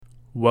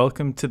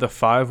Welcome to the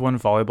 5-1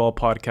 Volleyball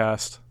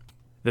Podcast,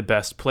 the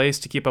best place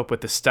to keep up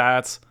with the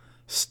stats,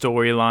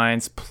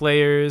 storylines,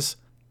 players,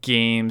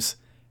 games,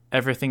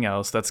 everything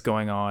else that's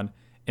going on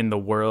in the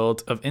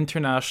world of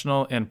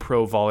international and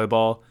pro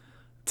volleyball.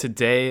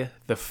 Today,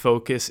 the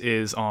focus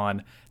is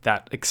on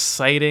that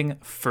exciting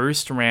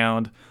first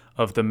round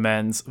of the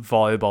Men's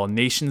Volleyball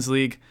Nations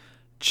League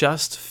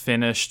just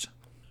finished.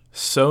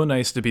 So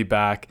nice to be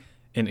back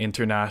in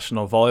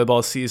international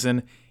volleyball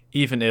season.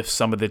 Even if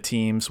some of the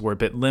teams were a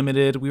bit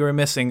limited, we were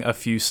missing a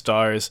few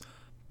stars,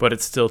 but it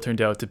still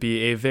turned out to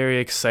be a very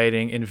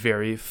exciting and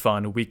very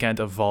fun weekend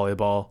of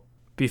volleyball.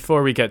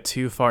 Before we get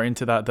too far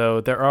into that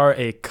though, there are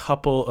a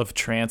couple of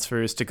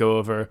transfers to go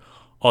over,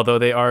 although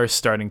they are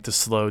starting to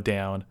slow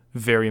down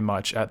very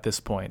much at this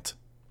point.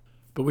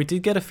 But we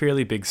did get a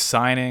fairly big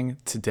signing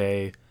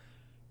today.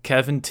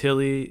 Kevin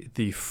Tilly,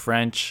 the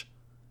French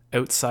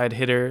outside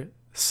hitter,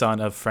 son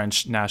of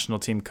French national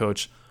team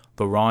coach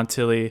Laurent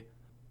Tilly,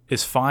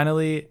 is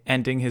finally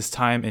ending his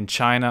time in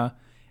China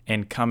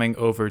and coming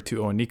over to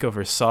Onyeka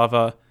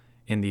Warszawa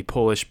in the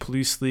Polish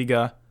Plus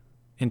Liga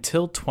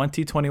until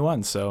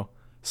 2021. So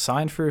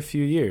signed for a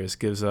few years,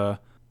 gives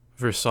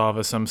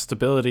Warszawa some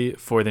stability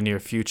for the near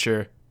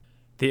future.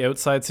 The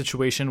outside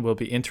situation will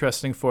be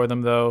interesting for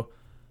them though.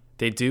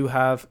 They do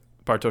have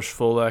Bartosz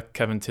Folek,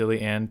 Kevin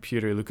Tilly, and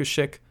Piotr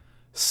Lukashik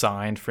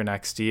signed for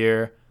next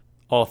year.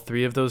 All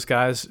three of those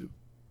guys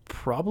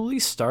probably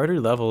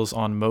starter levels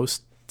on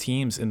most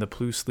teams in the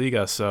Plus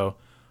Liga, so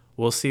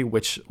we'll see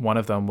which one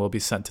of them will be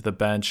sent to the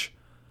bench.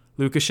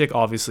 Lukashik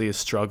obviously has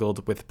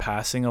struggled with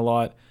passing a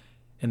lot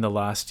in the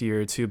last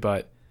year or two,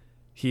 but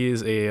he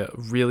is a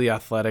really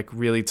athletic,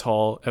 really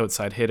tall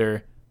outside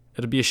hitter.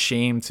 It'd be a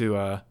shame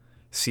to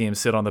see him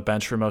sit on the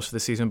bench for most of the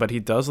season, but he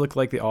does look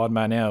like the odd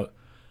man out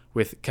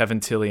with Kevin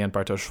Tilly and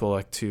Bartosz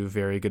Folek, two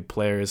very good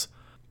players.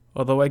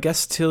 Although I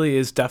guess Tilly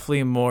is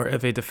definitely more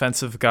of a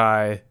defensive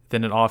guy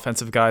than an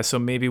offensive guy, so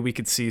maybe we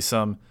could see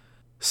some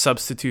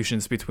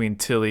substitutions between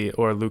Tilly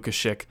or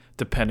Lukashik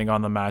depending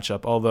on the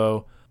matchup,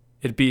 although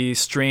it'd be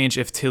strange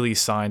if Tilly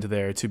signed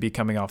there to be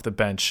coming off the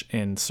bench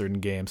in certain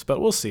games, but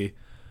we'll see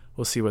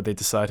what they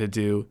decide to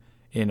do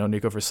in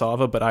Onyeka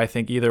Warszawa. But I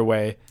think either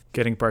way,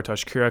 getting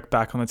Bartosz Kurek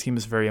back on the team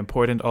is very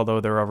important,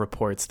 although there are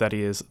reports that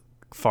he is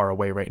far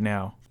away right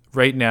now.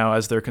 Right now,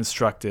 as they're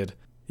constructed,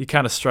 you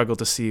kind of struggle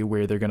to see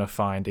where they're going to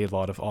find a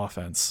lot of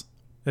offense,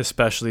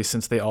 especially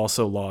since they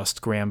also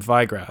lost Graham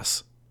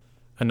Vigras.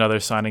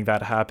 Another signing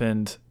that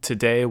happened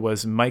today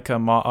was Micah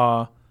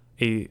Ma'a,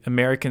 an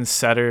American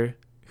setter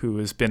who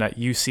has been at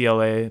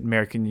UCLA,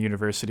 American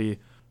University,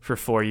 for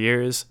 4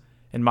 years.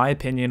 In my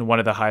opinion, one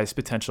of the highest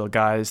potential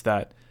guys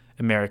that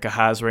America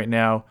has right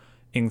now.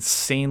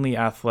 Insanely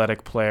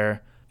athletic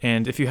player.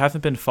 And if you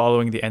haven't been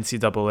following the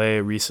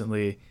NCAA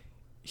recently,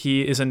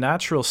 he is a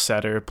natural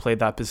setter, played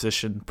that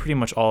position pretty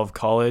much all of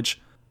college.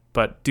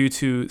 But due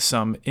to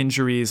some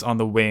injuries on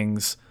the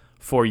wings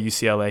for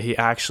UCLA, he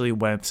actually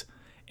went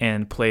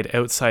and played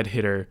outside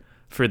hitter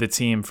for the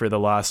team for the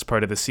last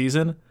part of the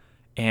season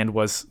and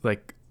was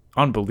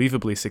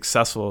unbelievably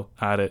successful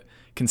at it,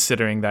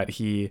 considering that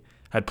he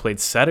had played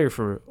setter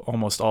for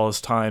almost all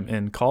his time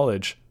in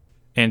college.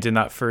 And in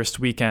that first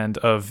weekend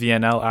of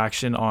VNL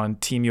action on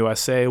Team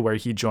USA, where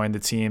he joined the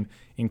team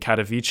in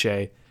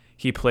Katowice,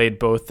 he played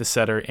both the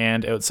setter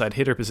and outside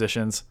hitter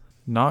positions.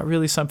 Not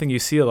really something you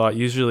see a lot.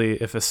 Usually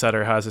if a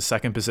setter has a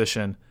second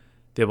position,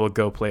 they will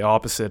go play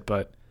opposite,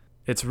 but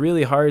it's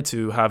really hard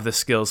to have the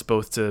skills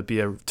both to be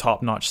a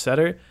top-notch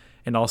setter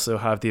and also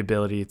have the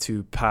ability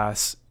to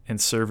pass and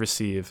serve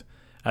receive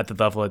at the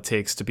level it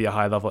takes to be a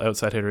high-level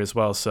outside hitter as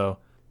well. So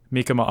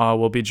Micah Ma'a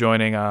will be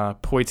joining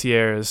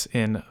Poitiers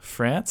in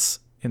France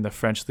in the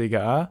French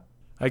Liga A.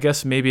 I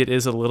guess maybe it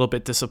is a little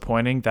bit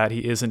disappointing that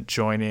he isn't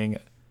joining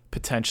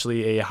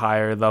potentially a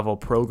higher-level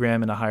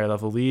program in a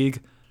higher-level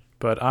league,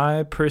 but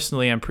I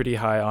personally am pretty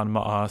high on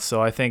Ma'a,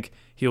 so I think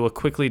he will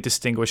quickly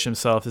distinguish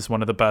himself as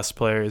one of the best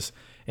players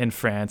in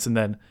France and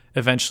then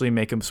eventually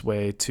make his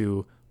way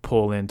to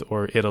Poland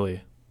or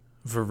Italy.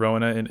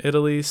 Verona in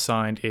Italy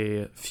signed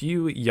a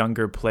few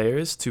younger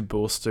players to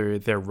bolster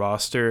their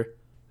roster.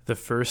 The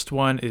first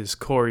one is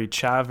Corey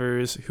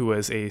Chavers, who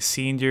was a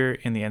senior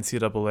in the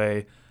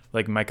NCAA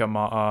like Micah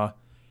Ma'a.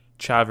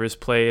 Chavers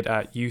played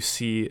at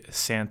UC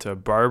Santa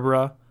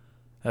Barbara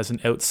as an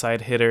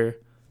outside hitter.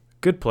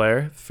 Good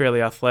player,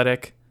 fairly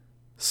athletic,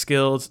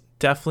 skilled,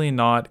 definitely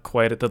not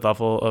quite at the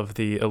level of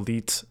the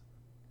elite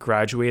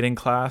graduating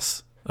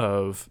class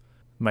of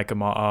Micah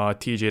Ma'a,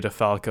 TJ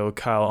DeFalco,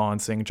 Kyle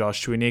Onsing,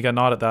 Josh Chuiniga,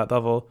 not at that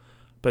level,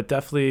 but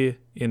definitely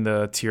in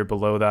the tier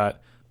below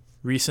that.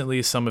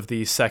 Recently, some of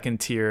the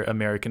second-tier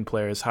American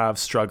players have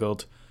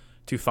struggled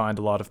to find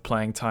a lot of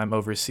playing time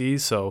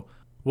overseas, so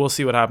we'll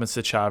see what happens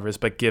to Chavers,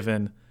 but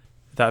given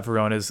that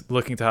Verona is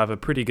looking to have a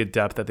pretty good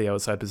depth at the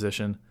outside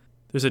position,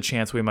 there's a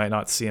chance we might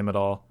not see him at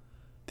all.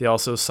 They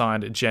also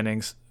signed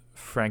Jennings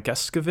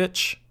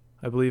Frankeskovich,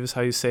 I believe is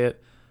how you say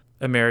it.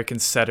 American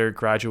setter,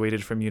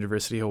 graduated from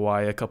University of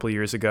Hawaii a couple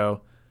years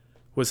ago.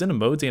 Was in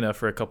Modena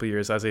for a couple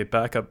years as a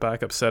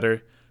backup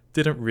setter.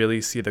 Didn't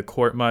really see the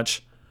court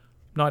much,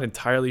 Not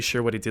entirely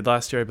sure what he did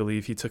last year. I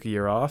believe he took a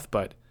year off,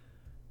 but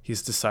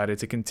he's decided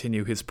to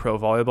continue his pro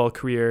volleyball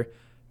career,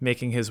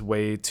 making his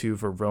way to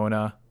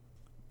Verona,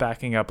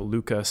 backing up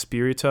Luca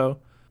Spirito.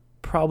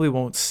 Probably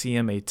won't see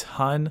him a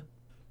ton,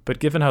 but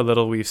given how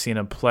little we've seen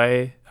him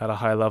play at a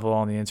high level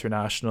on the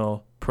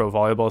international pro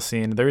volleyball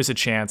scene, there is a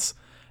chance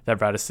that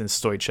Radostin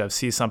Stoichev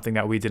sees something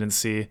that we didn't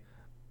see.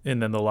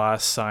 And then the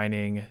last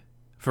signing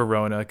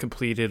Verona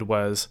completed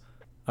was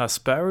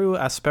Asparu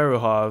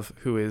Asparuhov,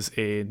 who is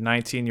a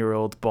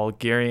 19-year-old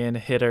Bulgarian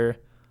hitter.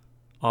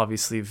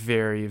 Obviously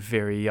very,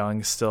 very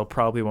young still,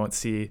 probably won't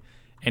see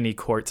any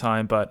court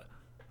time, but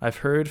I've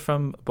heard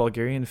from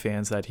Bulgarian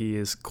fans that he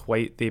is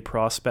quite the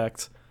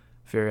prospect,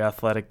 very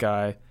athletic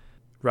guy.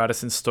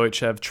 Radostin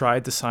Stoichev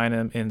tried to sign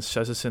him in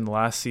Szczecin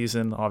last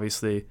season.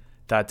 Obviously,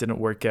 that didn't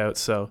work out,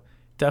 so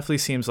definitely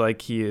seems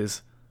like he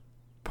is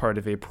part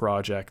of a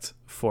project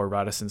for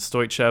Radostin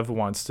Stoichev, who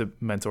wants to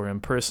mentor him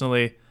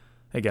personally.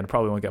 Again,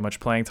 probably won't get much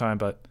playing time,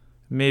 but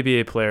maybe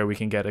a player we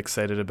can get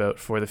excited about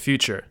for the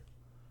future.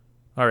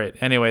 All right,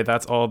 anyway,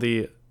 that's all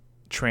the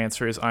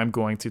transfers I'm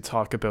going to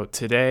talk about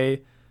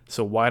today.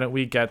 So why don't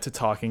we get to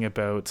talking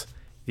about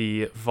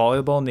the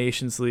Volleyball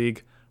Nations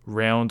League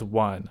Round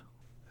 1.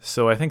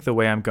 So I think the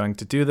way I'm going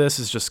to do this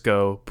is just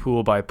go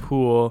pool by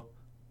pool,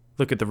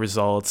 look at the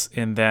results,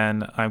 and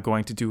then I'm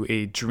going to do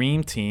a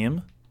dream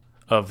team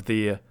of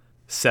the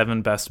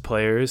 7 best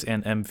players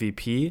and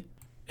MVP,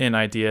 an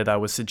idea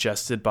that was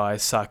suggested by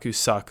Saku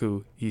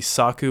Saku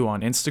Isaku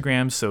on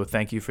Instagram, so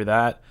thank you for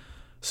that.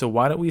 So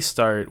why don't we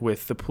start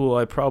with the pool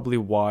I probably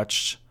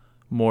watched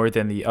more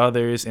than the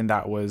others, and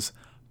that was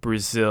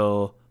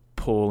Brazil,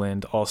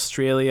 Poland,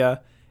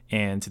 Australia,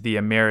 and the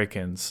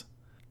Americans.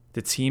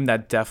 The team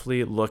that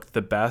definitely looked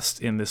the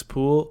best in this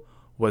pool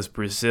was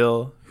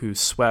Brazil, who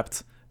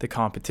swept the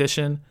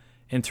competition.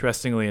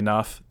 Interestingly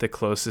enough, the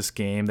closest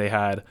game they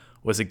had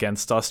was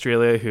against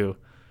Australia, who,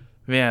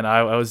 man,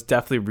 I was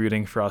definitely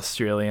rooting for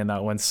Australia in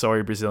that one.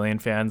 Sorry, Brazilian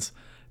fans.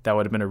 That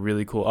would have been a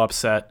really cool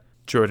upset.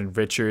 Jordan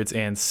Richards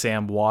and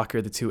Sam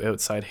Walker, the 2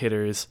 outside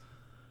hitters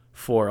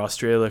for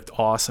Australia, looked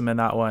awesome in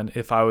that one.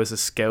 If I was a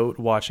scout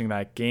watching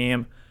that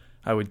game,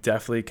 I would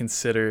definitely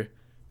consider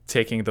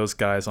taking those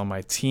guys on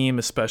my team,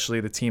 especially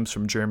the teams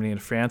from Germany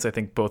and France. I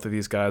think both of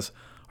these guys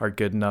are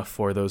good enough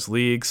for those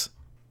leagues.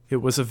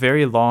 It was a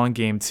very long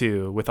game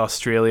too, with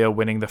Australia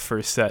winning the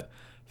first set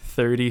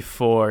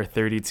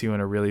 34-32 in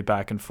a really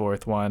back and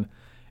forth one,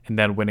 and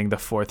then winning the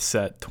fourth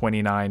set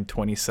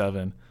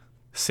 29-27.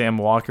 Sam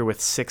Walker with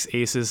 6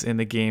 aces in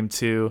the game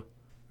too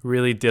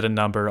really did a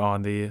number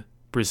on the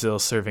Brazil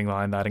serving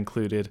line. That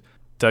included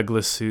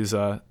Douglas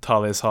Souza,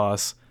 Thales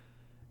Haas,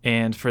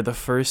 and for the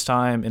first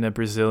time in a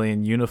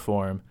Brazilian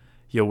uniform,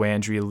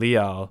 Yoandri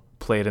Leal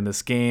played in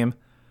this game.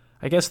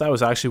 I guess that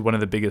was actually one of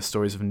the biggest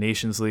stories of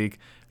Nations League.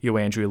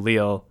 Yoandri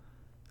Leal,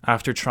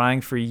 after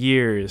trying for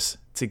years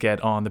to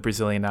get on the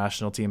Brazilian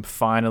national team,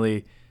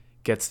 finally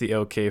gets the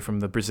okay from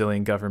the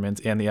Brazilian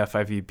government and the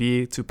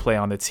FIVB to play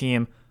on the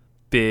team.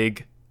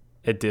 Big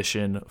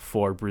addition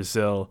for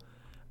Brazil,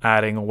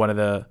 adding one of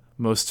the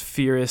most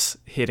fierce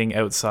hitting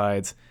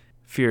outsides,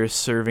 fierce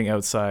serving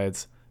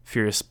outsides,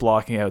 fierce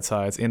blocking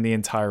outsides in the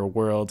entire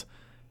world.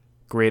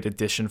 Great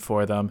addition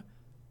for them.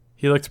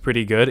 He looked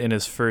pretty good in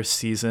his first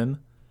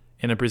season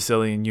in a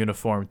Brazilian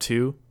uniform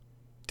too.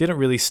 Didn't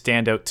really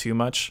stand out too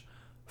much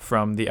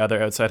from the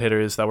other outside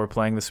hitters that were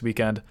playing this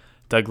weekend,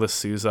 Douglas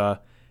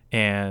Souza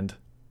and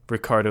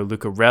Ricardo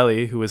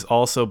Lucarelli, who is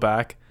also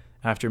back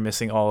after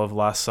missing all of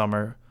last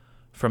summer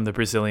from the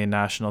Brazilian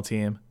national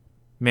team.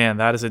 Man,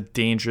 that is a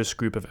dangerous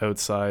group of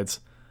outsides.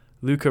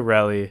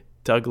 Lucarelli,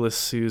 Douglas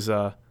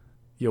Souza,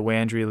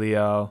 Yoandri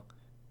Leal,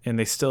 and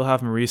they still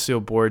have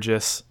Mauricio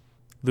Borges,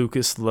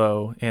 Lucas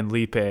Lowe, and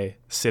Lipe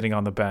sitting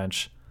on the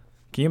bench.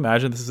 Can you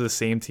imagine this is the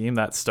same team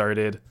that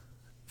started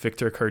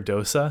Victor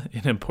Cardosa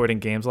in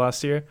important games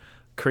last year?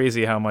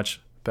 Crazy how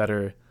much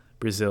better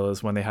Brazil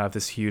is when they have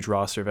this huge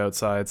roster of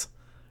outsides.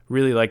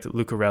 Really liked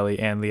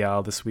Lucarelli and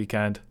Leal this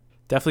weekend.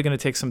 Definitely going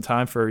to take some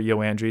time for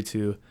Yoandri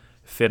to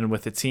fit in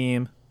with the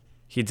team.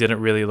 He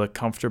didn't really look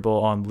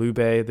comfortable on Lube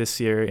this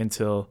year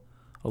until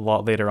a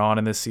lot later on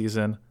in this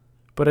season.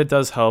 But it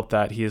does help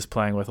that he is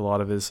playing with a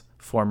lot of his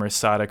former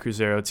Sada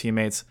Cruzeiro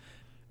teammates,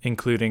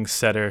 including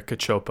setter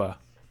Cachopa.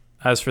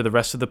 As for the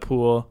rest of the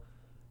pool,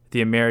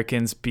 the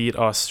Americans beat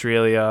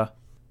Australia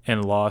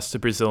and lost to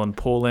Brazil and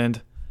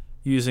Poland.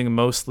 Using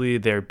mostly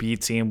their B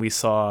team, we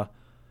saw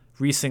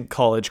recent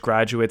college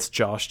graduates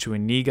Josh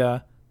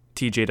Tuaniga,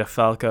 TJ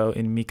DeFalco,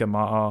 and Mika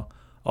Ma'a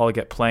all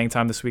get playing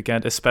time this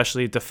weekend,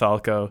 especially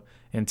DeFalco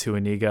and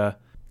Tuaniga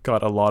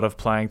got a lot of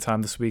playing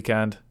time this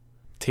weekend.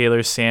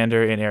 Taylor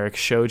Sander and Eric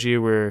Shoji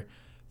were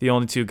the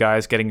only 2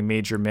 guys getting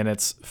major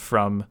minutes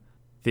from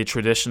the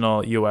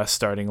traditional U.S.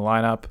 starting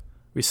lineup.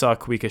 We saw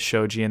Kuika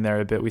Shoji in there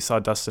a bit. We saw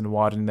Dustin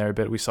Watt in there a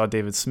bit. We saw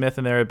David Smith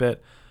in there a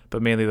bit,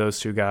 but mainly those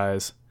 2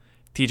 guys.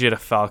 TJ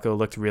DeFalco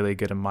looked really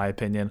good in my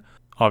opinion.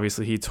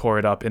 Obviously, he tore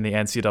it up in the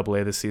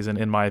NCAA this season.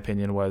 In my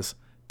opinion, was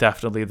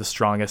definitely the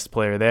strongest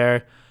player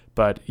there.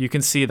 But you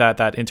can see that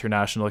that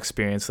international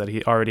experience that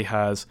he already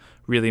has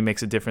really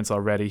makes a difference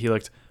already. He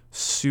looked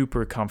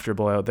super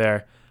comfortable out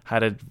there,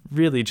 had a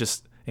really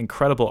just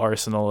incredible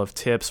arsenal of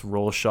tips,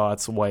 roll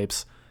shots,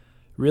 wipes.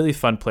 Really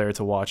fun player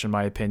to watch, in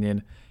my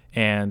opinion.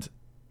 And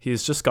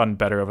he's just gotten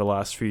better over the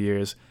last few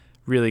years.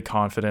 Really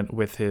confident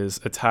with his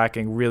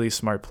attacking, really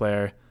smart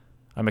player.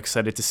 I'm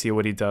excited to see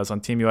what he does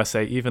on Team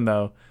USA, even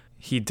though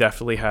he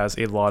definitely has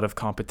a lot of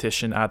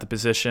competition at the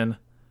position.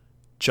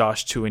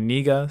 Josh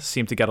Tuaniga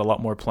seemed to get a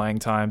lot more playing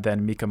time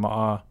than Mika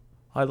Ma'a.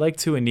 I like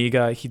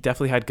Tuaniga. He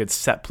definitely had good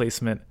set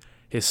placement.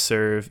 His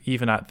serve,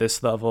 even at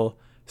this level,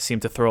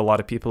 seemed to throw a lot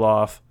of people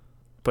off.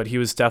 But he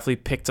was definitely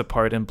picked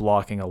apart in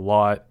blocking a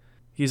lot.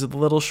 He's a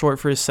little short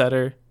for his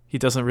setter. He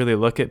doesn't really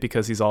look it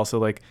because he's also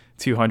like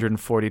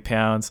 240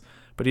 pounds.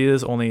 But he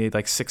is only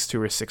like 6'2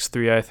 or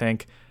 6'3, I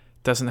think.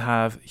 Doesn't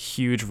have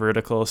huge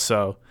vertical,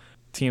 so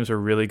teams were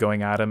really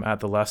going at him at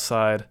the left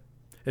side.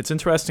 It's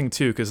interesting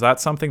too, because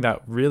that's something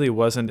that really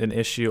wasn't an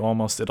issue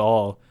almost at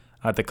all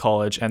at the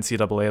college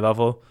NCAA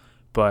level.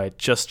 But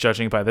just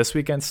judging by this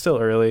weekend, still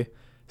early,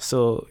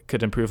 still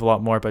could improve a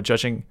lot more. But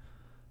judging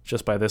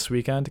just by this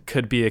weekend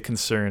could be a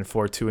concern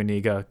for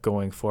Tuaniga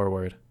going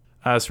forward.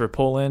 As for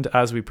Poland,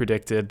 as we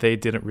predicted, they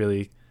didn't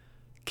really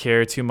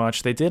care too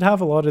much. They did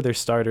have a lot of their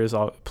starters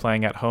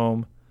playing at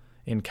home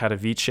in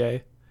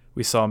Katowice.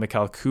 We saw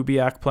Mikhail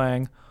Kubiak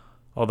playing,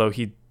 although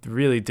he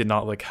really did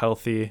not look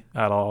healthy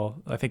at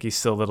all. I think he's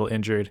still a little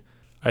injured.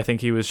 I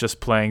think he was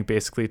just playing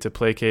basically to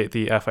placate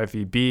the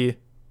FIVB.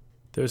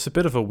 There's a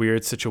bit of a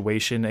weird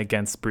situation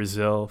against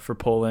Brazil for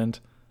Poland,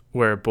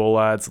 where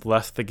Bolads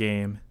left the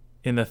game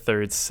in the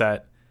third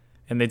set,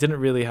 and they didn't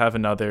really have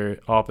another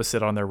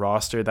opposite on their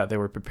roster that they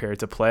were prepared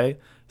to play.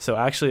 So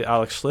actually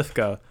Alex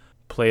Śliwka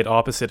played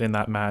opposite in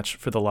that match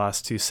for the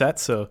last two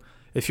sets. So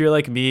if you're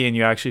like me and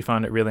you actually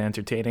found it really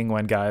entertaining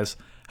when guys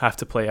have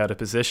to play out of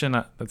position,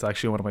 that's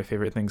actually one of my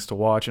favorite things to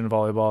watch in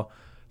volleyball.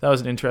 That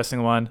was an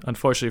interesting one.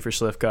 Unfortunately for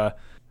Śliwka,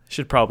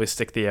 should probably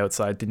stick the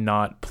outside, did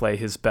not play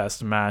his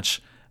best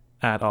match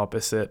at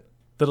opposite.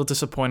 Little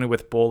disappointed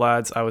with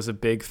Bolads. I was a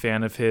big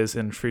fan of his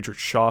in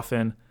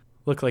Friedrichshafen.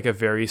 Looked like a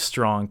very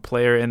strong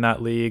player in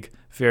that league,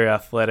 very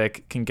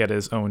athletic, can get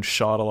his own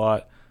shot a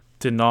lot.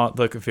 Did not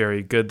look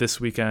very good this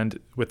weekend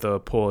with the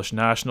Polish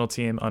national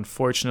team.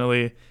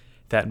 Unfortunately,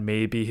 that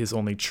may be his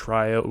only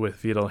tryout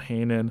with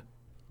Widelhainen.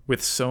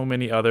 With so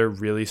many other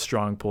really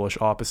strong Polish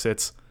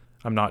opposites,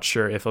 I'm not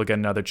sure if he'll get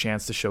another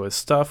chance to show his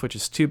stuff, which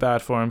is too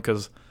bad for him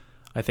because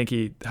I think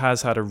he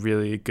has had a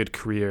really good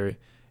career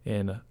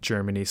in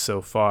Germany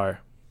so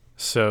far.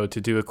 So to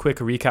do a quick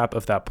recap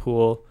of that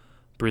pool,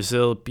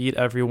 Brazil beat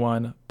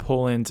everyone,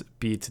 Poland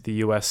beat the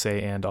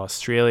USA and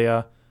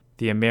Australia,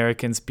 the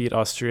Americans beat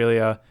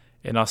Australia.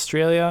 In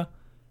Australia,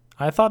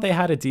 I thought they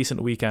had a decent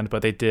weekend,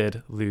 but they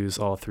did lose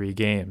all three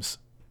games.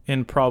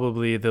 In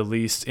probably the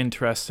least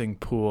interesting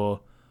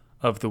pool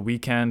of the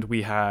weekend,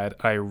 we had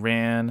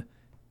Iran,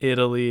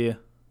 Italy,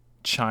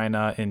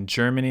 China, and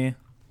Germany.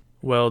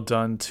 Well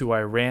done to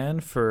Iran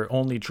for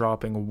only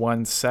dropping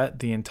one set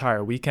the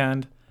entire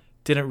weekend.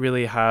 Didn't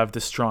really have the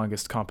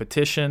strongest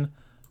competition,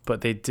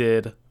 but they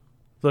did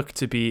look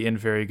to be in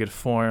very good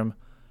form.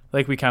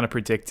 Like we kind of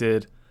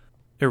predicted,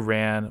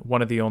 Iran,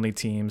 one of the only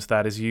teams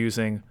that is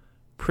using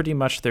pretty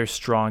much their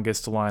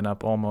strongest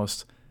lineup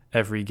almost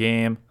every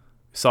game.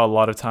 We saw a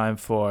lot of time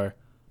for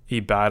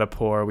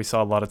Ibadapour. We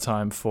saw a lot of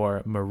time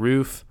for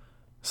Maruf.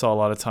 Saw a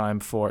lot of time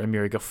for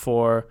Amir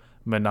Ghafour,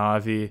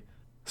 Manavi.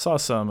 Saw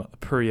some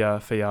Purya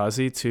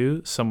Fayazi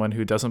too, someone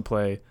who doesn't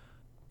play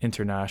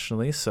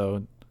internationally,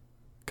 so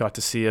got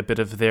to see a bit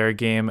of their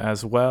game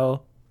as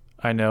well.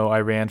 I know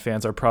Iran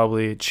fans are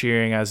probably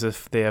cheering as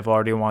if they have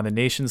already won the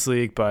Nations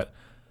League, but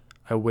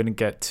I wouldn't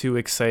get too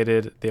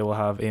excited. They will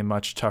have a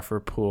much tougher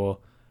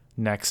pool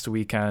next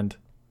weekend.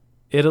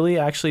 Italy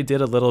actually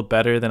did a little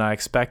better than I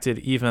expected,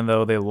 even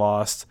though they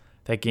lost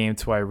that game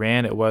to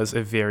Iran. It was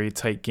a very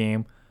tight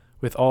game.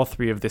 With all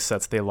three of the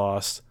sets they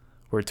lost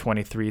were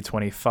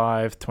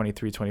 23-25,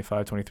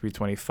 23-25,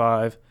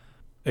 23-25.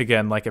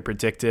 Again, like I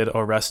predicted,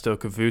 Oresto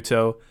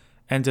Cavuto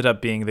ended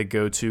up being the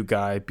go-to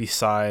guy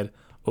beside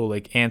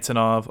Oleg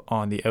Antonov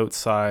on the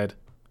outside.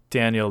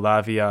 Daniel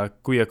Lavia,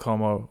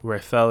 Giacomo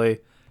Raffelli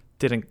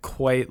didn't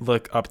quite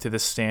look up to the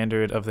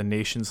standard of the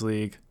Nations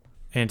League.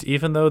 And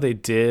even though they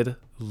did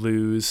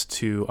lose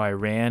to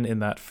Iran in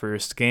that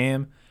first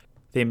game,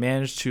 they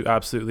managed to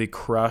absolutely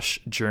crush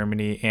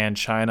Germany and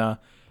China.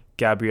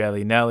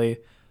 Gabriele Nelli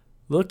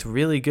looked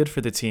really good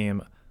for the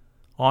team.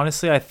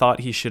 Honestly, I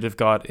thought he should have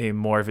got a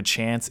more of a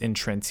chance in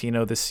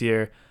Trentino this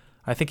year.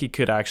 I think he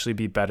could actually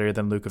be better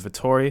than Luca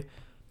Vittori.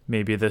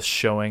 Maybe this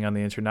showing on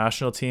the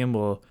international team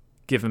will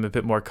give him a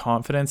bit more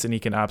confidence and he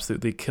can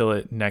absolutely kill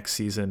it next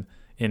season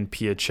in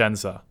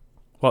Piacenza.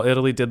 While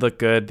Italy did look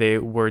good, they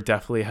were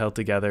definitely held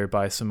together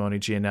by Simone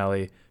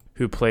Giannelli,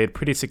 who played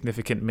pretty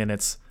significant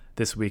minutes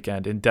this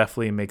weekend and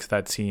definitely makes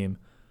that team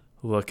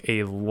look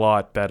a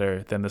lot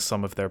better than the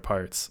sum of their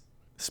parts.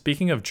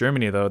 Speaking of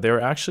Germany, though, they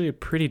were actually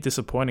pretty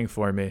disappointing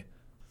for me.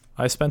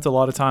 I spent a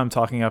lot of time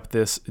talking up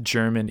this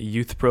German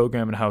youth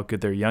program and how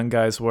good their young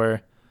guys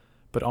were.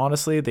 But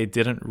honestly, they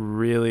didn't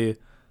really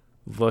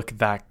look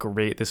that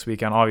great this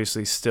weekend.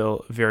 Obviously,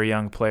 still very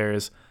young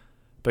players,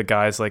 but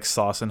guys like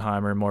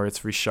Sossenheimer,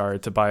 Moritz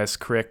Richard, Tobias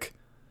Krick,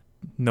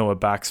 Noah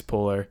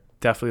Baxpolar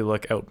definitely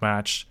look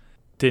outmatched.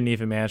 Didn't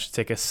even manage to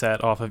take a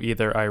set off of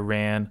either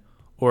Iran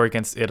or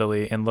against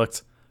Italy and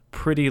looked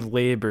pretty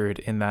labored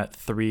in that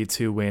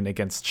 3-2 win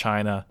against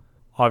China.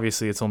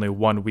 Obviously, it's only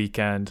one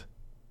weekend,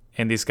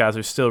 and these guys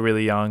are still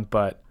really young,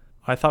 but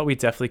I thought we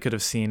definitely could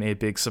have seen a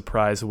big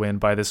surprise win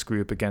by this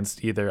group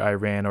against either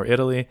Iran or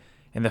Italy,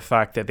 and the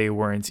fact that they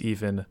weren't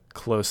even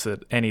close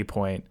at any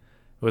point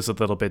was a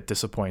little bit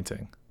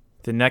disappointing.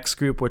 The next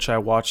group, which I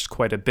watched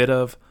quite a bit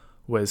of,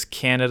 was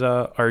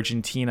Canada,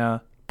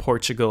 Argentina,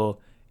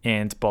 Portugal,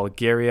 and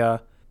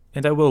Bulgaria.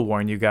 And I will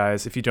warn you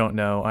guys, if you don't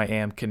know, I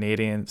am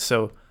Canadian,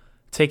 so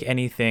take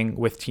anything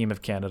with Team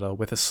of Canada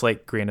with a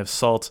slight grain of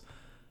salt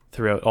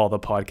throughout all the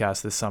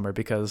podcasts this summer,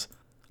 because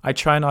I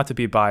try not to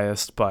be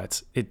biased,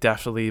 but it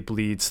definitely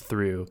bleeds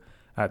through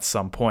at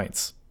some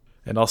points.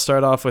 And I'll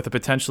start off with a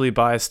potentially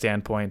biased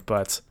standpoint,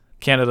 but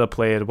Canada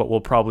played what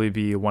will probably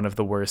be one of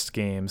the worst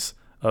games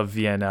of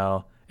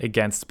VNL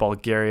against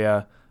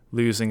Bulgaria,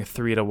 losing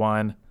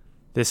 3-1.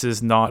 This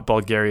is not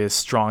Bulgaria's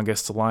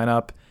strongest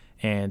lineup,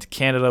 and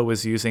Canada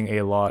was using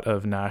a lot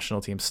of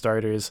national team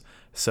starters,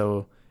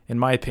 so in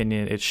my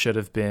opinion, it should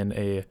have been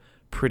a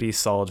pretty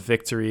solid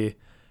victory.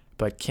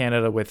 But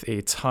Canada with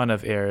a ton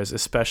of errors,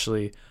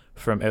 especially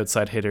from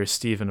outside hitter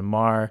Stephen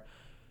Marr,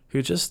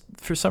 who just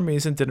for some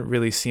reason didn't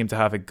really seem to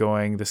have it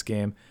going this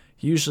game.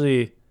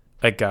 Usually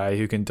a guy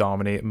who can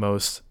dominate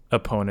most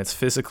opponents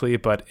physically,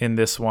 but in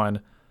this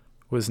one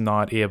was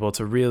not able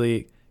to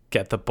really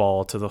get the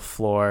ball to the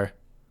floor.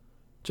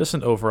 Just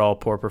an overall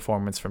poor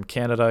performance from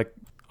Canada.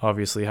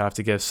 Obviously have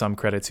to give some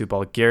credit to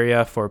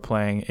Bulgaria for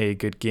playing a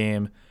good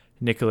game.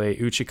 Nikolay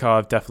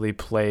Uchikov definitely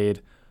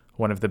played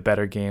one of the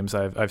better games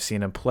I've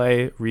seen him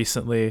play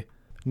recently.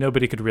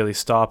 Nobody could really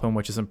stop him,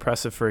 which is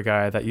impressive for a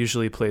guy that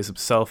usually plays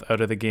himself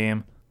out of the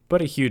game.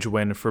 But a huge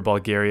win for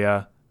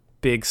Bulgaria.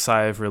 Big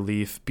sigh of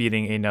relief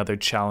beating another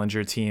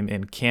challenger team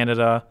in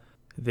Canada.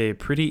 They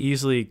pretty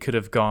easily could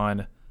have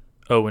gone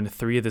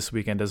 0-3 this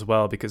weekend as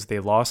well, because they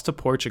lost to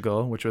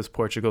Portugal, which was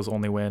Portugal's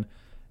only win,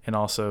 and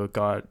also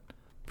got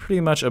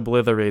pretty much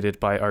obliterated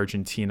by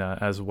Argentina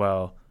as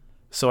well.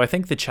 So I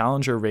think the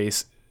challenger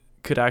race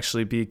could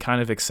actually be kind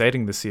of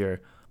exciting this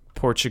year.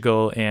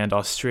 Portugal and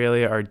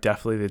Australia are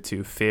definitely the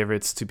two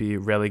favorites to be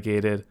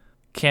relegated.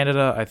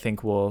 Canada, I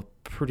think, will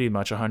pretty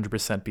much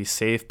 100% be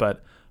safe,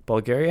 but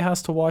Bulgaria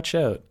has to watch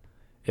out.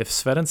 If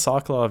Svedin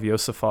Sokolov,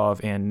 Yosifov,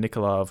 and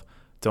Nikolov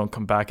don't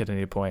come back at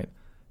any point,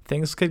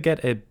 things could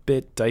get a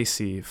bit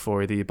dicey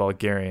for the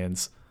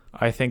Bulgarians.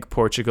 I think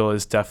Portugal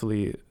is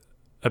definitely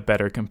a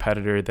better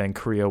competitor than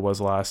Korea was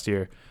last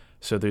year,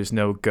 so there's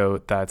no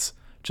GOAT that's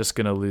just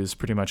going to lose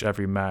pretty much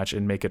every match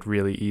and make it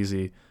really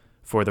easy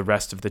for the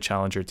rest of the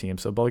challenger team.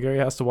 So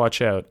Bulgaria has to watch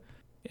out.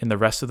 In the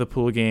rest of the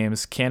pool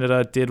games,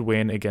 Canada did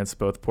win against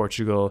both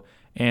Portugal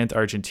and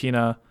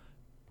Argentina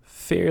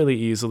fairly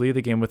easily.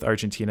 The game with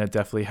Argentina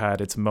definitely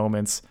had its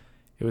moments.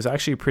 It was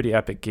actually a pretty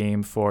epic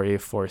game for a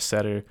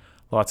four-setter.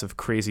 Lots of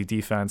crazy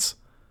defense.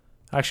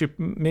 Actually,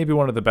 maybe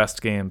one of the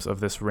best games of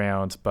this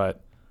round,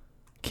 but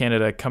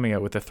Canada coming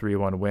out with a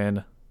 3-1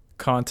 win.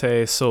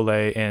 Conte,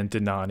 Soleil, and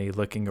Dinani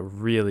looking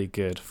really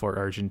good for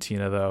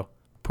Argentina, though.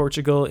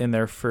 Portugal, in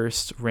their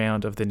first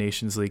round of the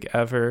Nations League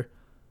ever,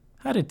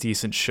 had a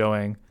decent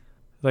showing.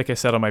 Like I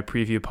said on my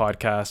preview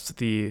podcast,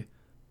 the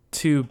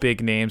two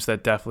big names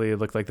that definitely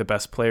looked like the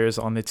best players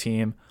on the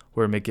team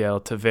were Miguel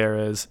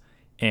Tavares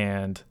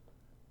and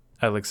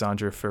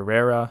Alexandre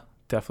Ferreira.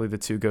 Definitely the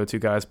two go-to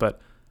guys, but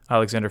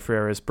Alexander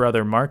Ferreira's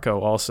brother Marco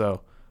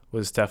also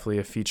was definitely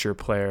a feature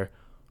player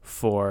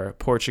for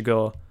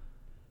Portugal.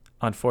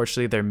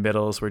 Unfortunately, their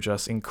middles were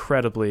just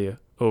incredibly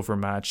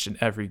overmatched in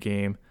every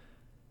game.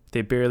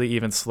 They barely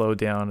even slowed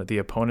down the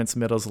opponent's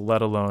middles,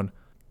 let alone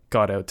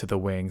got out to the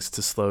wings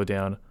to slow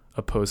down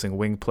opposing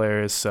wing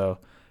players. So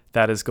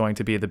that is going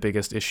to be the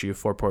biggest issue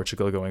for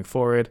Portugal going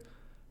forward.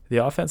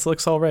 The offense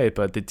looks all right,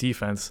 but the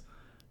defense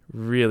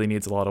really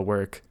needs a lot of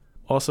work.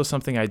 Also,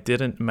 something I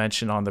didn't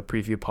mention on the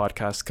preview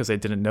podcast because I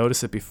didn't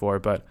notice it before,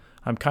 but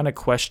I'm kind of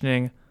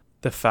questioning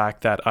the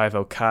fact that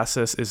Ivo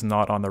Casas is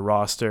not on the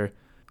roster.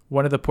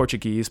 One of the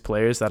Portuguese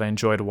players that I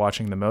enjoyed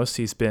watching the most,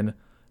 he's been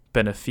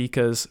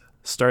Benfica's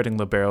starting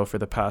libero for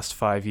the past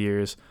 5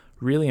 years.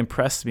 Really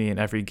impressed me in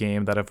every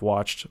game that I've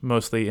watched,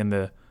 mostly in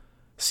the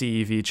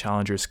CEV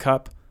Challengers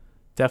Cup.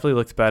 Definitely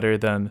looked better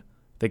than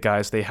the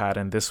guys they had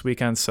in this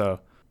weekend,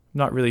 so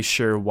not really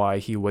sure why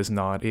he was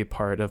not a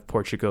part of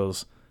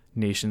Portugal's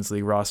Nations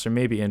League roster,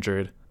 maybe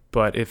injured.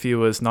 But if he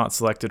was not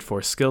selected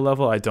for skill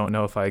level, I don't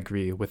know if I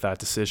agree with that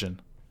decision.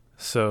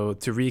 So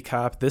to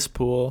recap this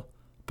pool,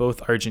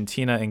 both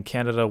Argentina and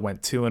Canada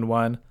went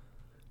 2-1.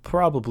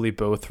 Probably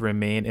both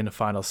remain in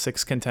Final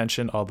Six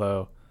contention,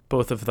 although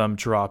both of them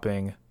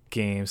dropping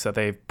games that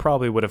they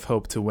probably would have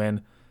hoped to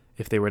win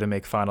if they were to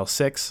make Final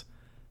Six.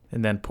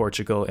 And then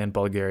Portugal and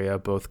Bulgaria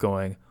both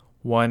going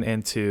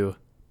 1-2.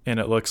 And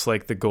it looks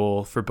like the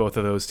goal for both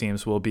of those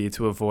teams will be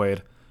to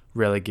avoid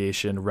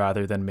relegation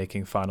rather than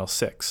making final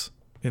six.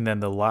 And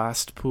then the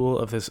last pool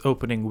of this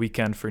opening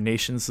weekend for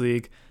Nations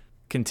League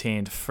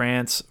contained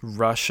France,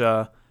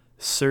 Russia,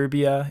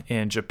 Serbia,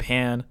 and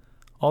Japan.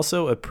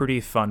 Also a pretty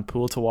fun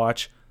pool to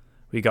watch.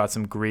 We got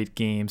some great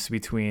games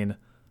between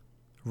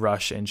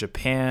Russia and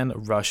Japan,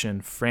 Russia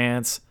and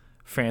France,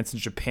 France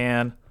and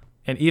Japan.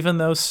 And even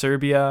though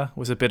Serbia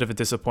was a bit of a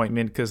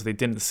disappointment because they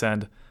didn't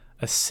send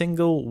a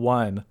single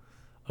one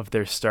of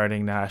their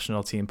starting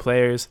national team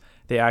players,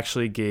 they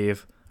actually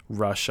gave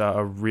Russia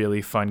a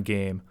really fun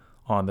game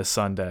on the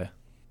Sunday.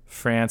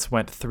 France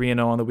went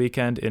 3-0 on the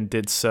weekend and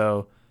did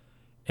so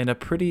in a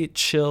pretty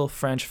chill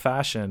French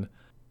fashion.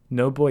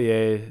 No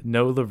Boyer,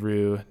 no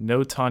Leroux,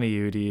 no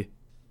Taniudi,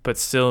 but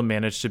still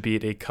managed to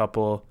beat a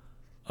couple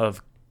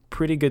of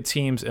pretty good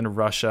teams in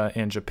Russia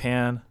and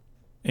Japan.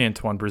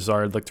 Antoine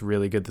Brizard looked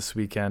really good this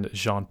weekend.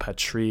 Jean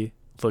Patry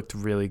looked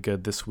really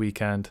good this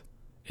weekend.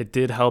 It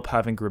did help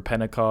having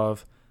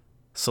Grupenikov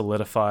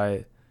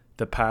solidify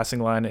the passing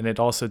line, and it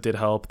also did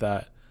help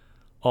that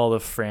all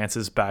of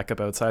France's backup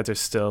outsides are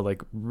still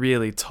like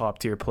really top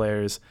tier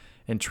players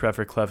in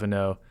Trevor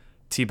Clevenot,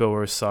 Thibaut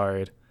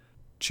Roussard,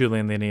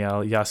 Julien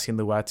Liniel, Yacine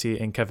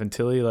Louati, and Kevin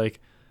Tilly.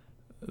 Like,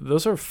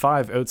 those are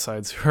 5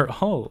 outsides who are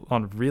all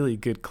on really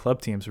good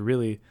club teams,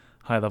 really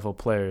high level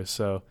players.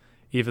 So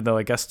even though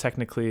I guess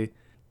technically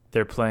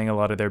they're playing a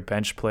lot of their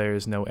bench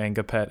players, no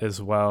Ngapet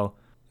as well,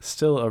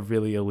 still a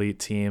really elite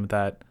team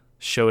that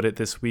showed it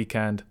this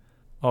weekend.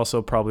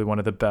 Also probably one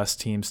of the best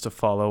teams to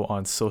follow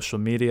on social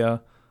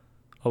media.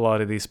 A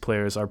lot of these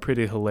players are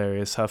pretty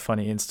hilarious, have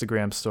funny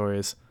Instagram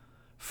stories,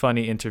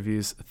 funny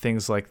interviews,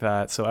 things like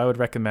that. So I would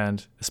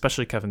recommend,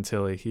 especially Kevin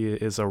Tilly, he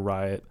is a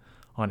riot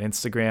on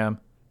Instagram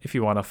if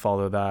you want to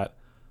follow that.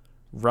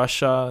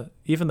 Russia,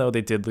 even though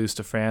they did lose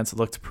to France,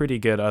 looked pretty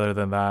good other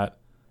than that.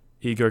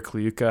 Igor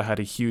Kliuka had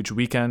a huge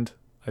weekend,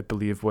 I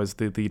believe was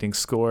the leading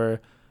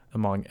scorer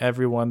among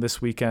everyone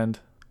this weekend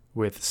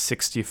with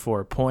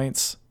 64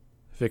 points.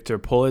 Viktor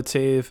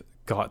Poletav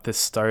got this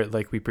start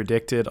like we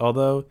predicted,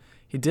 although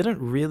he didn't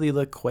really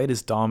look quite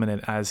as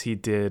dominant as he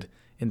did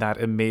in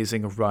that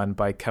amazing run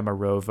by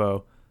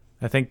Kemerovo.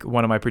 I think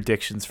one of my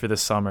predictions for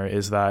this summer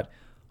is that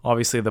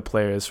obviously the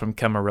players from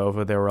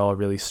Kemerovo, they were all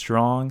really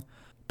strong,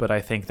 but I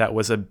think that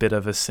was a bit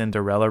of a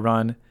Cinderella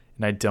run,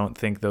 and I don't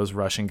think those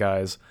Russian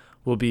guys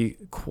will be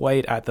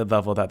quite at the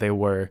level that they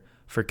were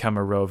for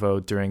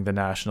Kemerovo during the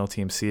national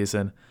team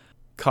season.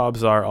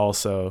 Kobzar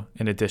also,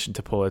 in addition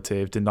to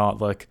Poletav, did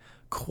not look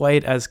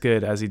quite as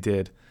good as he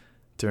did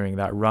during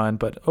that run,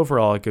 but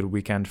overall a good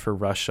weekend for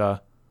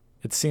Russia.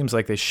 It seems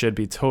like they should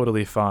be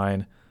totally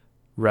fine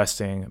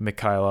resting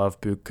Mikhailov,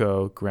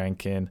 Bukko,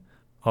 Grankin,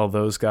 all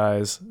those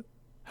guys.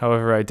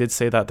 However, I did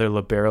say that their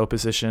libero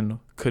position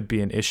could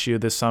be an issue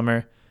this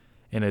summer,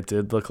 and it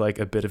did look like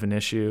a bit of an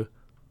issue.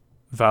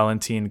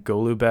 Valentin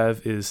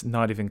Golubev is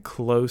not even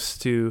close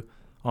to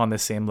on the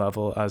same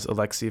level as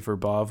Alexei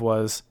Verbov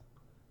was.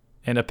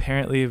 And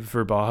apparently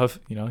Verbov,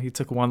 he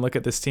took one look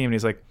at this team and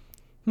he's like,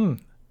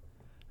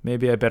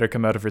 maybe I better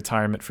come out of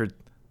retirement for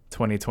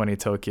 2020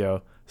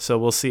 Tokyo. So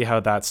we'll see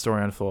how that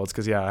story unfolds.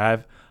 Because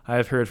I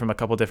have heard from a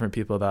couple different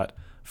people that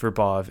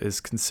Verbov is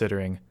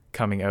considering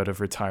coming out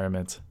of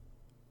retirement.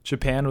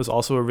 Japan was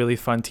also a really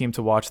fun team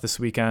to watch this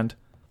weekend.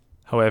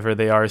 However,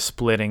 they are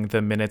splitting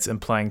the minutes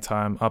and playing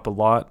time up a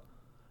lot,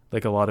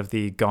 like a lot of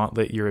the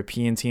gauntlet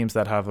European teams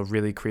that have a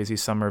really crazy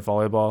summer of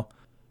volleyball.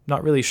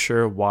 Not really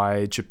sure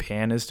why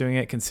Japan is doing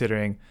it,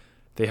 considering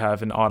they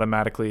have an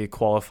automatically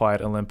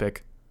qualified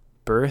Olympic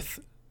berth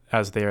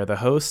as they are the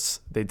hosts.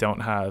 They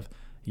don't have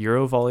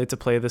Eurovolley to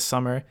play this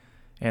summer,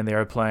 and they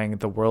are playing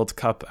the World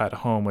Cup at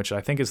home, which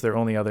I think is their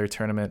only other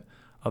tournament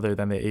other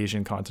than the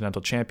Asian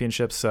Continental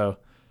Championship. So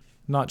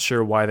not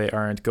sure why they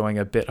aren't going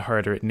a bit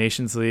harder at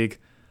Nations League.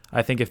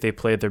 I think if they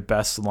played their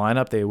best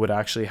lineup, they would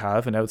actually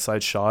have an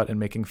outside shot in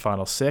making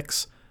Final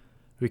Six.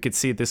 We could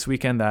see this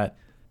weekend that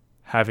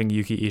having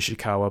Yuki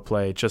Ishikawa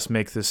play just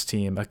makes this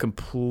team a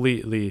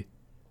completely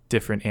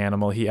different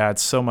animal. He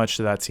adds so much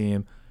to that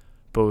team,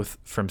 both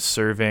from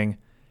serving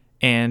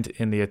and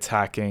in the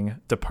attacking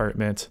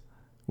department.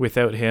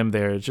 Without him,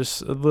 they're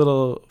just a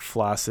little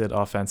flaccid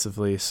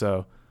offensively.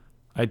 So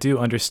I do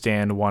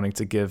understand wanting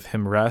to give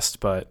him rest,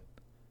 but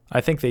I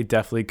think they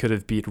definitely could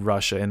have beat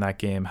Russia in that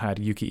game had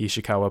Yuki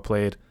Ishikawa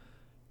played.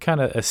 Kind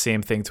of a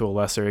same thing to a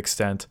lesser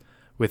extent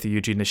with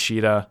Yuji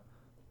Nishida.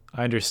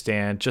 I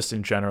understand just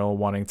in general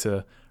wanting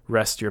to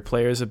rest your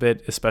players a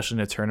bit, especially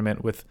in a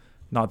tournament with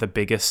not the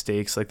biggest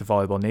stakes like the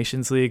Volleyball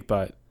Nations League,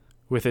 but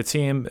with a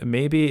team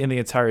maybe in the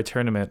entire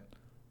tournament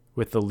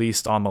with the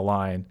least on the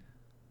line,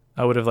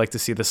 I would have liked to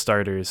see the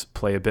starters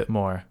play a bit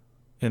more.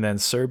 And then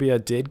Serbia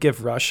did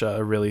give Russia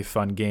a really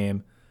fun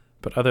game.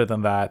 But other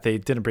than that, they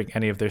didn't bring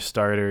any of their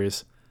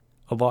starters.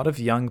 A lot of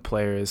young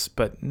players,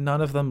 but none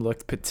of them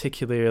looked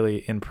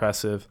particularly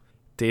impressive.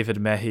 David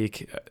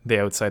Mehik, the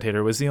outside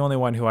hitter, was the only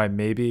one who I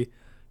maybe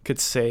could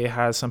say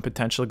has some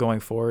potential going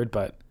forward,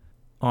 but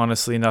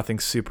honestly, nothing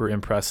super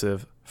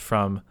impressive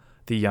from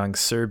the young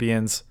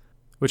Serbians,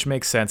 which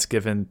makes sense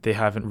given they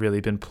haven't really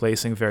been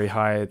placing very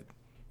high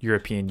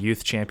European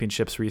Youth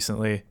Championships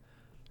recently.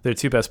 Their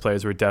two best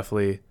players were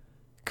definitely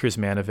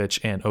Kuzmanovic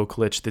and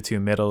Oklic, the two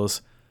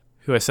middles,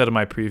 who I said in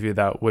my preview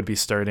that would be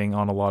starting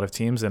on a lot of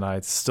teams, and I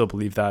still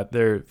believe that.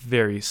 They're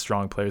very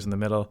strong players in the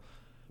middle,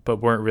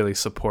 but weren't really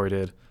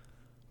supported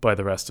by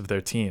the rest of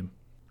their team.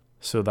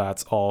 So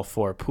that's all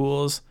 4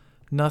 pools.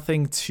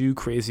 Nothing too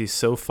crazy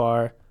so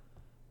far.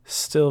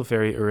 Still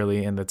very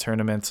early in the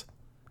tournament.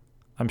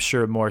 I'm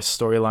sure more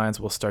storylines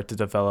will start to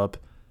develop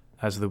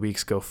as the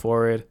weeks go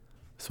forward.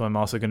 So I'm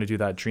also going to do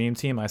that dream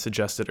team I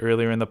suggested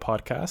earlier in the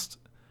podcast.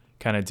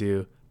 Kind of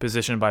do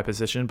position by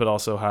position, but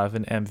also have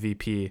an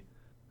MVP.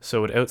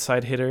 So at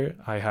outside hitter,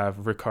 I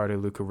have Riccardo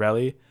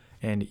Lucarelli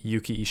and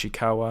Yuki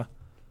Ishikawa.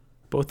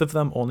 Both of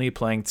them only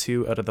playing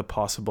 2 out of the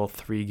possible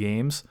 3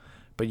 games,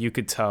 but you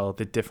could tell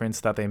the difference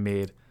that they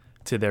made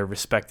to their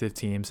respective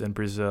teams in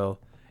Brazil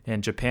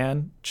and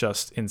Japan.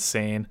 Just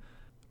insane.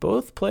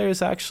 Both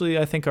players actually,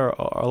 I think, are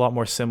a lot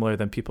more similar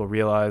than people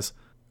realize.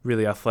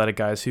 Really athletic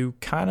guys who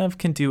kind of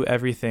can do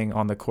everything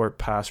on the court,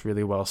 pass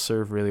really well,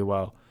 serve really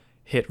well,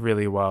 hit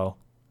really well.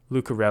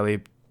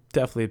 Lucarelli,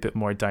 definitely a bit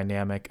more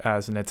dynamic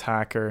as an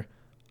attacker,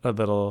 a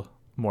little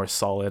more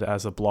solid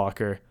as a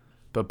blocker,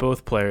 but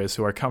both players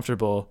who are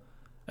comfortable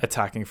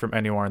attacking from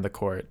anywhere on the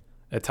court,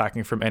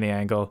 attacking from any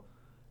angle.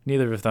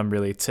 Neither of them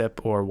really tip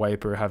or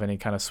wipe or have any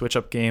kind of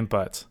switch-up game,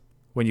 but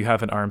when you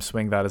have an arm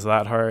swing that is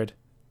that hard,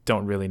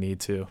 don't really need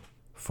to.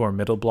 4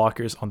 middle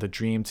blockers on the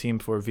dream team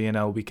for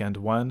VNL Weekend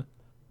 1,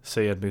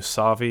 Sayed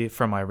Musavi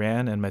from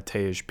Iran and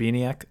Mateusz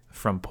Biniak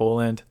from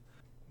Poland.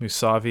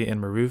 Musavi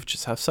and Maruf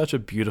just have such a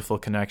beautiful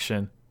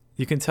connection.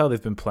 You can tell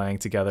they've been playing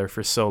together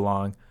for so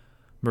long.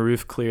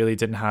 Maruf clearly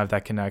didn't have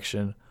that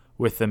connection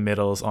with the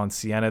middles on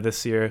Siena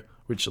this year,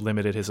 which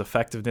limited his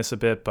effectiveness a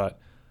bit, but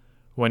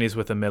when he's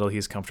with a middle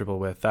he's comfortable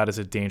with, that is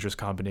a dangerous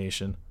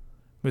combination.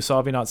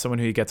 Musavi, not someone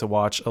who you get to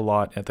watch a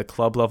lot at the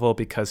club level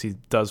because he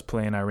does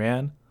play in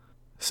Iran,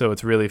 so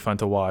it's really fun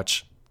to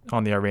watch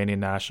on the Iranian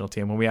national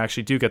team when we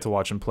actually do get to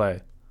watch him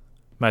play.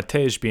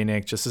 Mateusz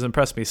Biniak just has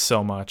impressed me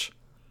so much.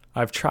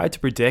 I've tried to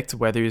predict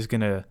whether he's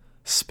going to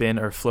spin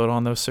or float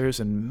on those serves,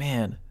 and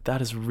man,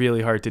 that is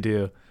really hard to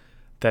do.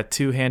 That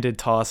two-handed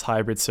toss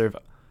hybrid serve,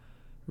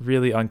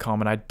 really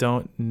uncommon. I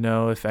don't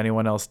know if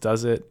anyone else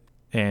does it,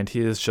 and he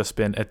has just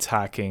been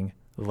attacking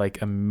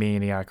like a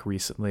maniac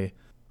recently.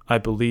 I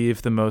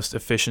believe the most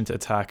efficient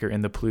attacker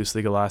in the Plus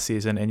Liga last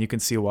season, and you can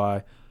see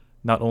why.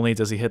 Not only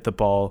does he hit the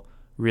ball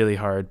really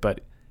hard,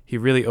 but he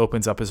really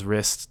opens up his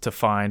wrist to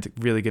find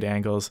really good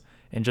angles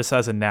and just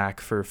has a knack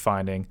for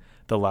finding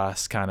the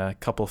last kind of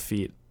couple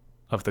feet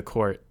of the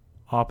court.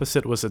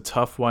 Opposite was a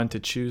tough one to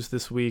choose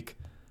this week.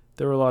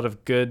 There were a lot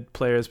of good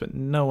players, but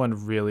no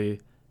one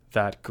really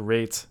that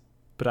great.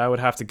 But I would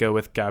have to go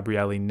with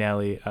Gabriele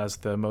Nelli as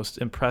the most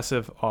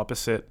impressive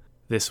opposite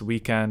this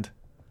weekend.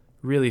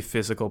 Really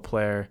physical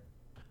player.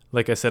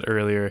 Like I said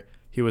earlier,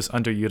 he was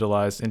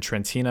underutilized in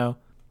Trentino,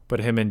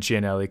 but him and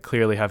Gianelli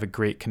clearly have a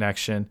great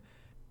connection.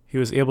 He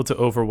was able to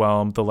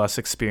overwhelm the less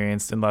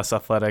experienced and less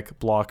athletic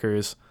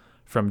blockers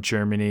from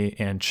Germany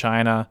and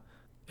China.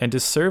 And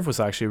his serve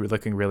was actually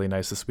looking really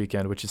nice this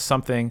weekend, which is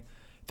something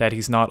that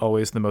he's not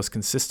always the most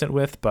consistent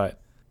with, but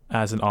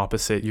as an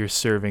opposite, your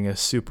serving is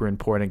super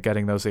important,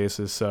 getting those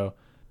aces. So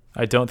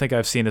I don't think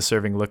I've seen his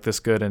serving look this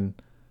good, and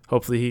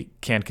hopefully he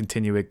can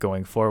continue it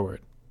going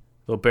forward.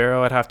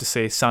 Libero, I'd have to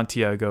say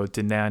Santiago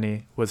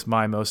Dinani was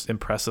my most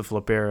impressive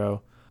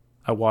libero.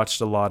 I watched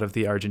a lot of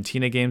the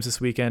Argentina games this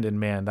weekend, and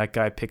man, that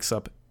guy picks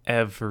up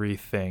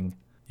everything.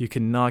 You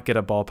cannot get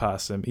a ball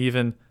past him.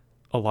 Even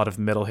a lot of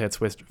middle hits,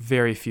 which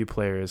very few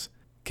players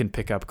can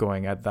pick up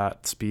going at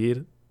that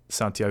speed.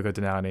 Santiago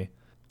Dinani,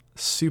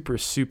 super,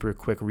 super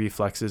quick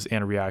reflexes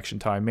and reaction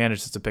time,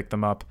 manages to pick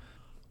them up.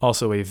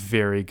 Also a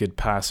very good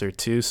passer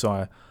too,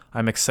 so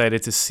I'm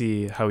excited to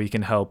see how he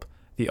can help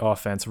the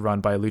offense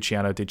run by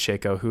Luciano De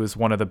Cecco, who is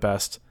one of the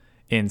best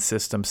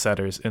in-system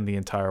setters in the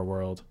entire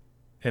world.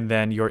 And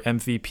then your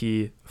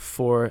MVP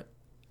for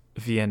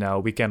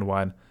VNL Weekend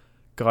 1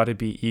 gotta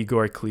be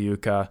Igor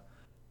Kliuka,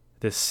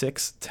 the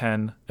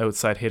 6'10"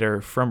 outside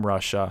hitter from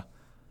Russia.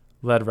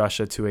 Led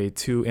Russia to a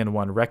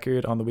 2-1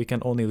 record on the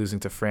weekend, only losing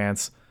to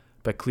France.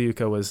 But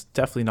Kliuka was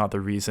definitely not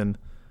the reason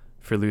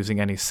for losing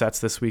any sets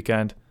this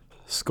weekend.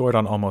 Scored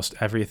on almost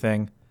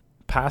everything.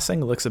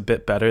 Passing looks a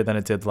bit better than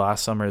it did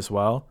last summer as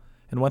well.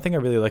 And one thing I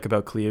really like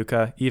about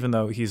Kliuka, even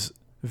though he's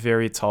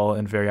very tall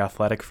and very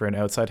athletic for an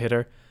outside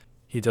hitter,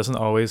 he doesn't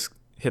always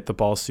hit the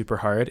ball super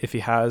hard. If he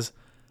has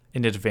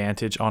an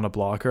advantage on a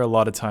blocker, a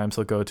lot of times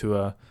he'll go to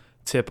a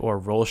tip or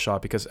roll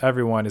shot because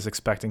everyone is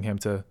expecting him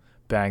to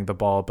bang the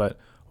ball. But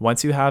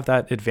once you have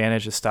that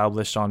advantage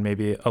established on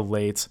maybe a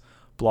late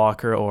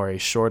blocker or a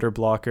shorter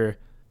blocker,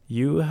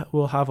 you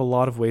will have a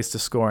lot of ways to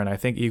score. And I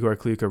think Igor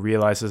Kliuka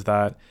realizes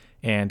that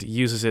and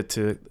uses it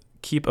to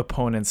keep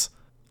opponents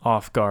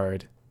off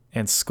guard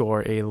and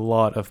score a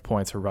lot of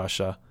points for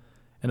Russia.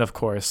 And of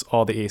course,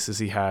 all the aces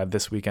he had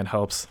this weekend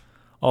helps.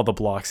 All the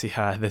blocks he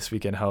had this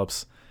weekend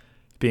helps.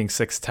 Being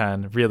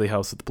 6'10" really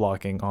helps with the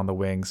blocking on the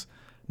wings.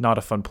 Not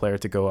a fun player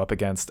to go up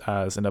against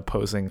as an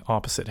opposing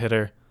opposite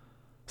hitter.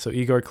 So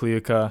Igor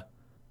Kliuka,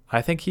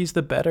 I think he's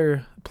the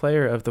better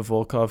player of the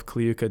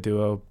Volkov-Kliuka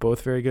duo.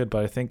 Both very good,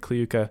 but I think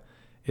Kliuka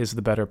is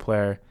the better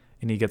player,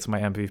 and he gets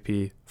my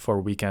MVP for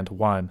weekend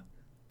 1.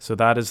 So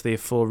that is the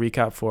full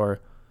recap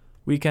for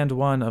weekend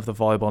 1 of the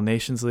Volleyball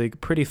Nations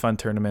League. Pretty fun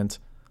tournament.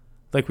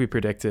 Like we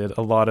predicted,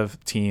 a lot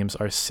of teams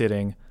are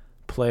sitting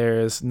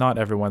players. Not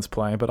everyone's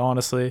playing, but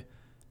honestly,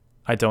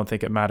 I don't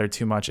think it mattered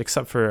too much,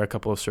 except for a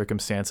couple of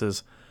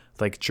circumstances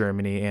like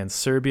Germany and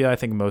Serbia. I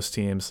think most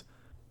teams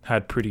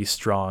had pretty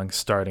strong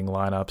starting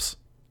lineups.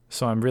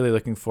 So I'm really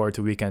looking forward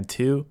to weekend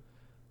 2.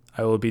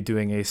 I will be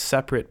doing a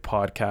separate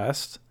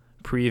podcast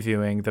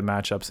previewing the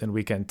matchups in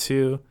weekend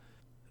 2.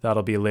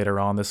 That'll be later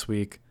on this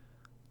week.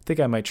 I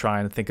think I might try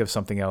and think of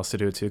something else to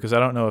do too, because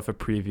I don't know if a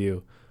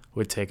preview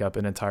would take up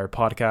an entire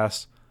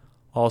podcast.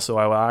 Also,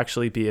 I will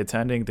actually be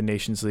attending the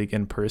Nations League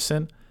in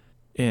person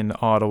in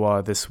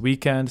Ottawa this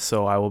weekend,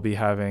 so I will be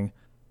having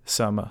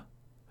some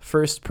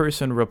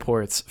first-person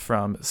reports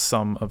from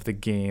some of the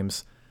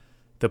games.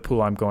 The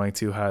pool I'm going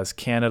to has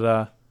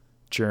Canada,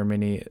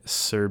 Germany,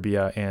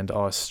 Serbia, and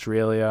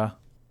Australia.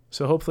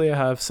 So hopefully I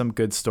have some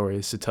good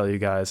stories to tell you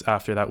guys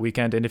after that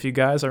weekend. And if you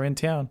guys are in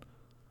town,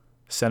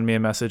 send me a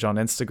message on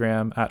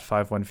Instagram at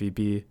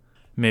 51VB.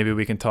 Maybe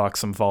we can talk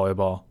some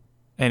volleyball.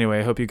 Anyway,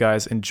 I hope you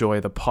guys enjoy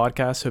the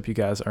podcast. Hope you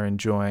guys are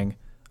enjoying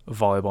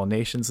Volleyball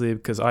Nations League,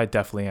 because I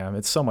definitely am.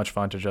 It's so much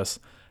fun to just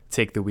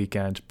take the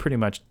weekend, pretty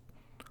much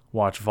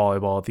watch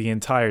volleyball the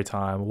entire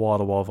time,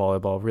 wall-to-wall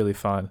volleyball, really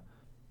fun.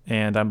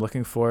 And I'm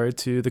looking forward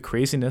to the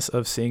craziness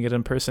of seeing it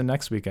in person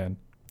next weekend.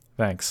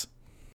 Thanks.